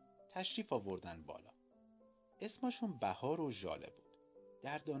 تشریف آوردن بالا. اسمشون بهار و ژاله بود.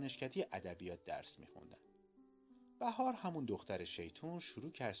 در دانشکده ادبیات درس میخوندن. بهار همون دختر شیطون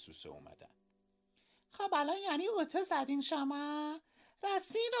شروع کرد سوسه اومدن. خب الان یعنی اوته زدین شما؟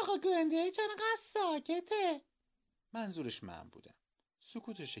 راستین آقا گنده چرا ساکته؟ منظورش من بودم.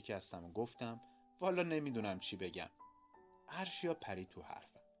 سکوت شکستم و گفتم والا نمیدونم چی بگم. ارشیا پرید تو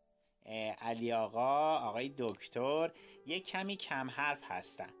حرفم. علی آقای دکتر یه کمی کم حرف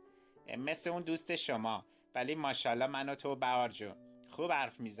هستن، مثل اون دوست شما، ولی ماشاءالله من و تو بهار جون خوب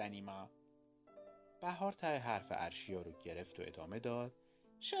حرف میزنیم ها. بهار ته حرف ارشیا رو گرفت و ادامه داد.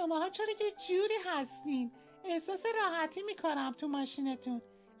 شماها چرا یه جوری هستین؟ احساس راحتی میکنم تو ماشینتون،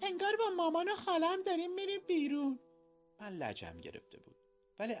 انگار با مامان و خالم داریم میریم بیرون. من لجم گرفته بود،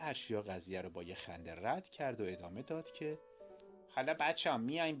 ولی ارشیا قضیه رو با یه خنده رد کرد و ادامه داد که حالا بچه ها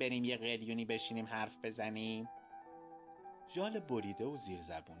میایم بریم یه قلیونی بشینیم حرف بزنیم. ژال بریده و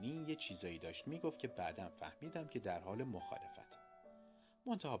زیرزبونی یه چیزایی داشت میگفت که بعدم فهمیدم که در حال مخالفت.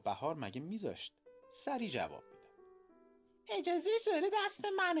 منتها بهار مگه میذاشت؟ سری جواب میدم. اجازه ژاله دست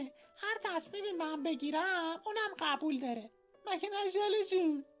منه، هر تصمیمی من بگیرم اونم قبول داره، مگه نه ژاله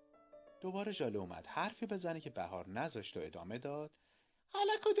جون؟ دوباره ژاله اومد حرفی بزنه که بهار نذاشت و ادامه داد.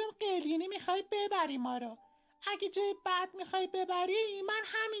 حالا کدوم قلیونی میخوای ببری ما رو؟ اگه جای بعد میخوای ببری من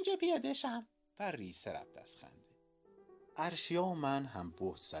همینجا پیاده‌شم. و ریسه رفت از خنده. ارشیا و من هم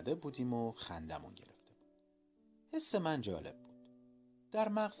بهت زده بودیم و خندمون گرفته بود. حس من جالب بود. در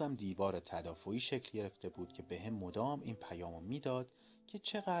مغزم دیوار تدافعی شکل گرفته بود که بهم مدام این پیامو میداد که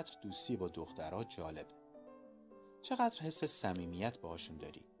چقدر دوستی با دخترها جالبه. چقدر حس صمیمیت باهاشون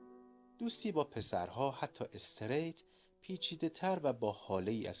داری. دوستی با پسرها حتی استریت پیچیده تر و با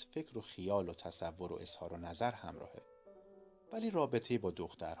حاله ای از فکر و خیال و تصور و اظهار و نظر همراهه، ولی رابطه با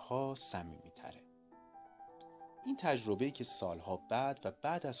دخترها صمیمی تره. این تجربه‌ای که سالها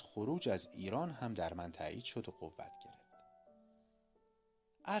بعد از خروج از ایران هم در من تایید شد و قوت گرفت.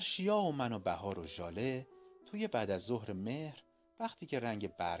 ارشیا و من و بهار و ژاله توی بعد از ظهر مهر، وقتی که رنگ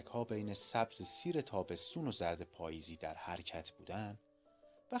برگ‌ها بین سبز سیر تابستون و زرد پاییزی در حرکت بودن،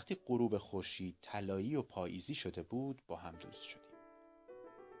 وقتی غروب خورشید طلایی و پاییزی شده بود، با هم دوست شدیم.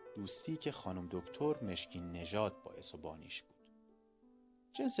 دوستی که خانم دکتر مشکین نژاد باعث و بانیش بود.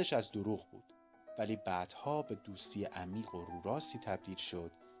 جنسش از دروغ بود، ولی بعدها به دوستی عمیق و روراستی تبدیل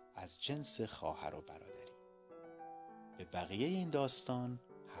شد از جنس خواهر و برادری. به بقیه این داستان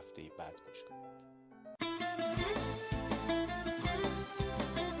هفته بعد گوش کنید.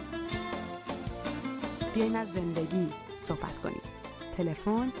 بیاین از زندگی صحبت کنید.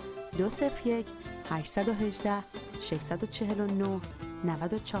 تلفن 201 818 649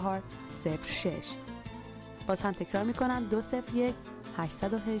 94 06. باز هم تکرار میکنم 201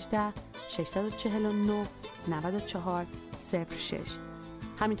 818 649 94 06.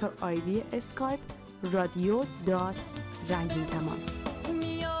 همینطور آیدی اسکایپ رادیو رنگین کمان.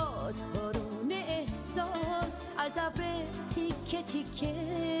 میاد بارون احساس از ابر تیکه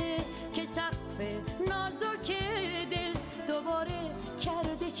تیکه که سقف نازک دل دوباره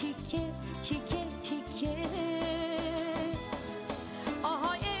کرده چیکه چیکه چیکه.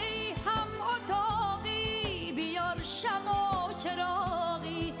 آهای ای هم اتاقی بیار شمع و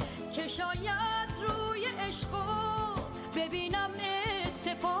چراغی که شاید روی عشقو ببینم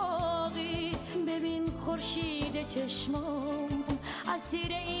اتفاقی. ببین خورشید چشمام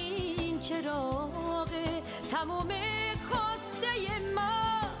اسیر این چراغه، تموم خواسته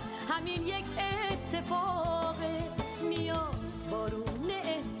من همین یک اتفاقه. میاد بارون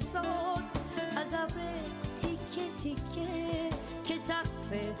احساس از ابر تیکه تیکه که سقف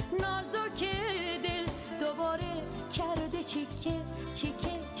نازک دل دوباره کرده چیکه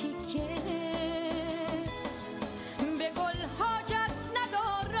چیکه چیکه. به گل حاجت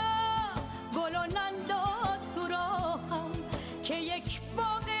ندارم گل و ننداز تو راهم که یک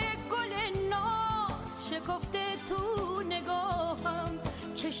باغ گل ناز شکفته تو نگاهم.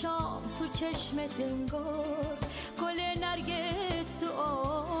 چشام تو چشم تنگار گل نرگس تو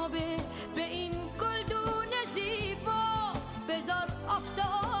آبه، به این گلدون زیبا بذار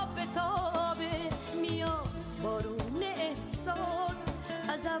آفتاب بتابه. میاد بارون احساس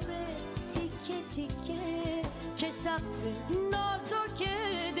از ابر تیکه تیکه که سقف نازک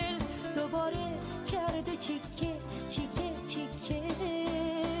دل دوباره کرده چیکه چیکه چیکه.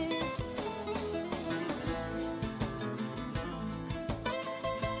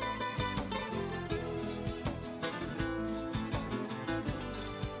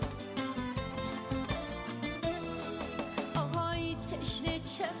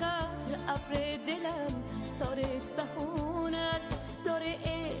 ابر دلم داره بهونت داره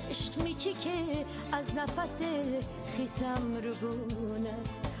عشق میچیکه از نفس خیسم رو گونت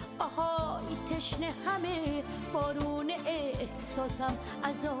آهای تشنه همه بارون احساسم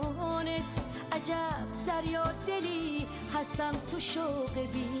از آنت عجب دریا دلی هستم تو شوق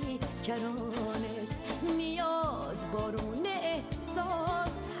بی کرانت میاد بارون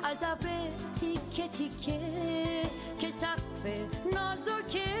احساس از ابر تیکه تیکه که سقف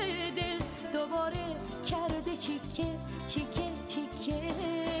نازک دل دوباره کرده چیکه چیکه چیکه.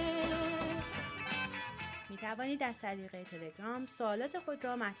 می توانید از طریق تلگرام سوالات خود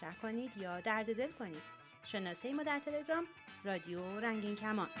را مطرح کنید یا درد دل کنید. شناسه ما در تلگرام رادیو رنگین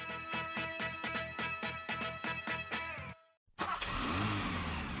کمان.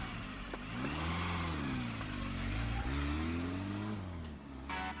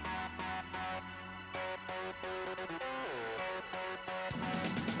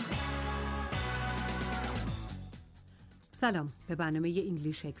 سلام، به برنامه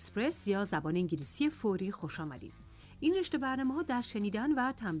انگلیش اکسپرس یا زبان انگلیسی فوری خوش آمدید. این رشته برنامه‌ها در شنیدن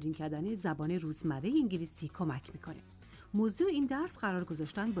و تمرین کردن زبان روزمره انگلیسی کمک میکنه. موضوع این درس قرار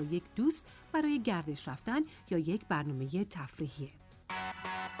گذاشتن با یک دوست برای گردش رفتن یا یک برنامه تفریحیه.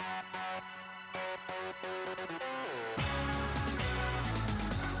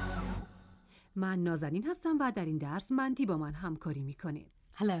 من نازنین هستم و در این درس مندی با من همکاری میکنه.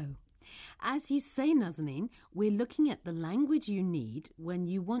 Hello. As you say, Nazanin, we're looking at the language you need when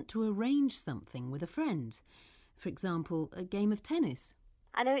you want to arrange something with a friend. For example, a game of tennis.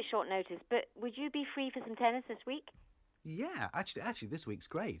 I know it's short notice, but would you be free for some tennis this week? Yeah, actually this week's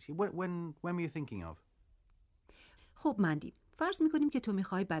great. When were you thinking of? خب مندی، فرض میکنیم که تو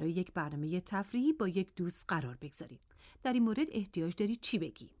میخوای برای یک برنامه تفریحی با یک دوست قرار بگذاری. در این مورد احتیاج داری چی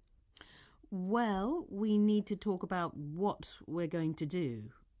بگی؟ Well, we need to talk about what we're going to do,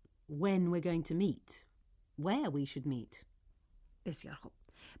 when we're going to meet, where we should meet. بسیار خوب.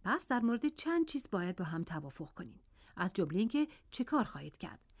 پس در مورد چند چیز باید با هم توافق کنین. از جمله اینکه چه کار خواهید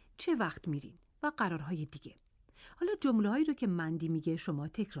کرد، چه وقت میرین و قرارهای دیگه. حالا جمله‌هایی رو که مندی میگه شما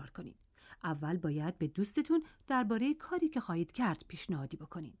تکرار کنین. اول باید به دوستتون درباره کاری که خواهید کرد پیشنهادی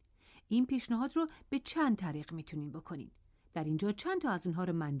بکنین. این پیشنهاد رو به چند طریق میتونین بکنین. در اینجا چند تا از اونها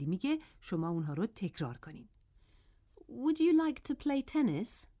رو مندی میگه، شما اونها رو تکرار کنین. Would you like to play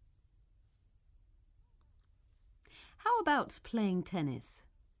tennis? How about playing tennis?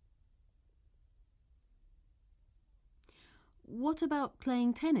 What about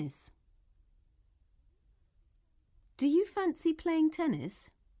playing tennis? Do you fancy playing tennis?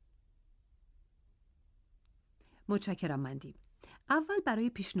 متشکرم مندی. اول برای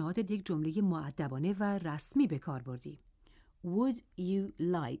پیشنهاد یک جمله مؤدبانه و رسمی به کار بردی. Would you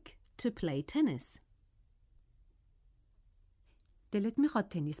like to play tennis? دلت میخواد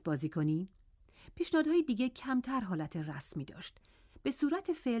تنیس بازی کنی؟ پیشنهادهای دیگه کمتر حالت رسمی داشت. به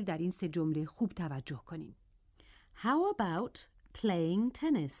صورت فعل در این سه جمله خوب توجه کنین. How about playing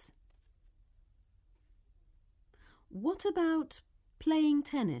tennis? What about playing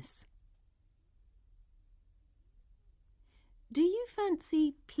tennis? Do you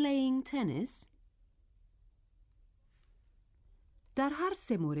fancy playing tennis? در هر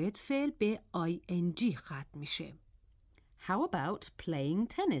سه مورد فعل به ing ختم میشه. How about playing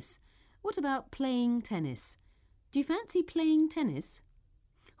tennis? What about playing tennis? Do you fancy playing tennis?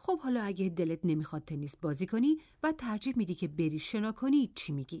 خب حالا اگه دلت نمیخواد تنیس بازی کنی و ترجیح میدی که بری شنا کنی،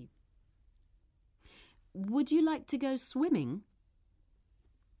 چی میگی؟ Would you like to go swimming?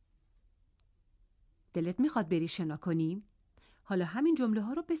 دلت میخواد بری شنا کنی؟ حالا همین جمله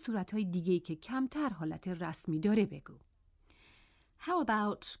ها رو به صورتهای دیگه‌ای که کمتر حالت رسمی داره بگو. How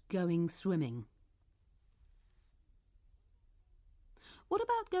about going swimming? What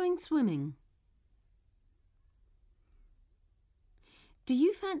about going swimming? Do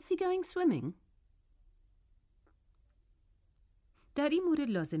you fancy going swimming? در این مورد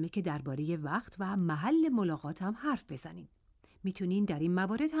لازمه که درباره وقت و محل ملاقات هم حرف بزنین. میتونین در این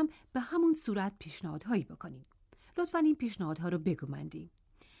موارد هم به همون صورت پیشنهادهایی بکنین. لطفاً این پیشنهادها رو بگو مندی.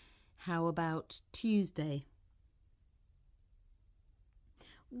 How about Tuesday?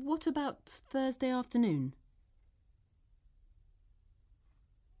 What about Thursday afternoon?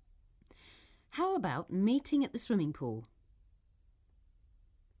 How about meeting at the swimming pool?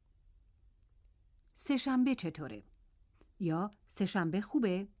 سه‌شنبه چطوره؟ یا سه‌شنبه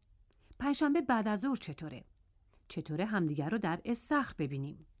خوبه؟ پنجشنبه بعد از ظهر چطوره؟ چطوره همدیگر رو در استخر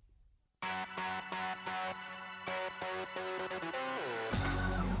ببینیم؟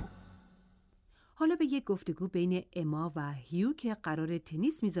 حالا به یک گفتگو بین اما و هیو که قرار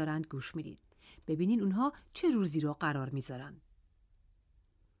تنیس میذارند گوش میدید. ببینین اونها چه روزی رو قرار میذارن.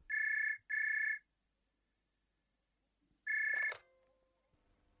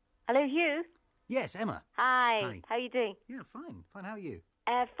 Hello, Hugh. Yes, Emma. Hi. Hi. How are you doing? Yeah, fine. Fine, how are you?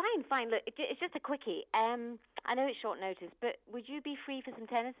 Fine. Look, it's just a quickie. I know it's short notice, but would you be free for some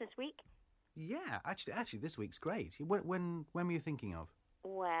tennis this week? Yeah, actually, this week's great. When were you thinking of?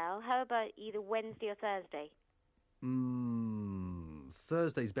 Well, how about either Wednesday or Thursday?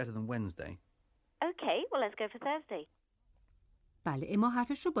 Thursday's better than Wednesday. Okay, well, let's go for Thursday. بله، اما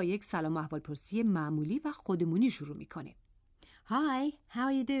حرفش رو با یک سلام و احوالپرسی معمولی و خودمونی شروع میکنه. Hi, how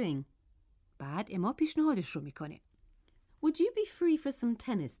are you doing? بعد اما پیشنهادش رو میکنه. Would you be free for some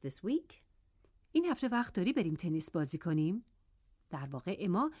tennis this week? این هفته وقت داری بریم تنیس بازی کنیم؟ در واقع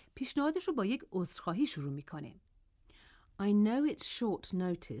اما پیشنهادش رو با یک عذرخواهی شروع میکنه. I know it's short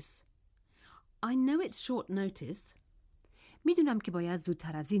notice. میدونم که باید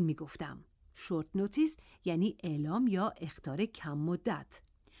زودتر از این میگفتم. short notice یعنی اعلام یا اخطار کم مدت.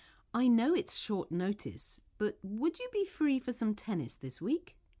 I know it's short notice, but would you be free for some tennis this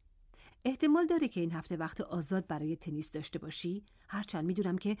week? احتمال داره که این هفته وقت آزاد برای تنیس داشته باشی، هرچند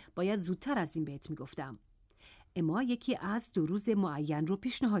میدونم که باید زودتر از این بهت میگفتم. اما یکی از 2 روز معین رو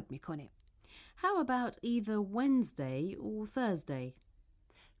پیشنهاد میکنه. How about either Wednesday or Thursday?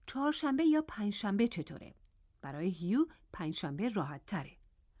 چهارشنبه یا پنجشنبه چطوره؟ برای هیو پنجشنبه راحت تره.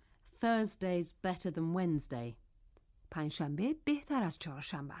 Thursday's better than Wednesday. پنجشنبه بهتر از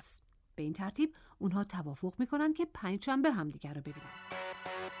چهارشنبه است. به این ترتیب اونها توافق میکنن که پنجشنبه همدیگر رو ببینن.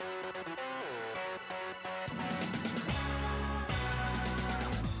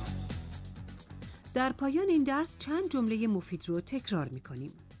 در پایان این درس چند جمله مفید رو تکرار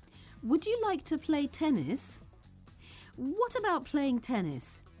میکنیم. Would you like to play tennis? What about playing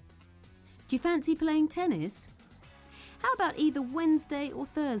tennis? Do you fancy playing tennis? How about either Wednesday or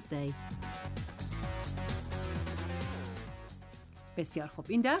Thursday? بسیار خوب،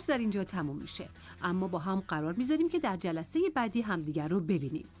 این درس در اینجا تموم میشه، اما با هم قرار میذاریم که در جلسه بعدی همدیگر رو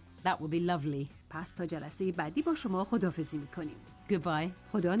ببینیم. That would be lovely. پس تا جلسه بعدی با شما خداحافظی میکنیم. Goodbye.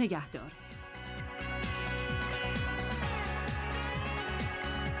 خدا نگهدار.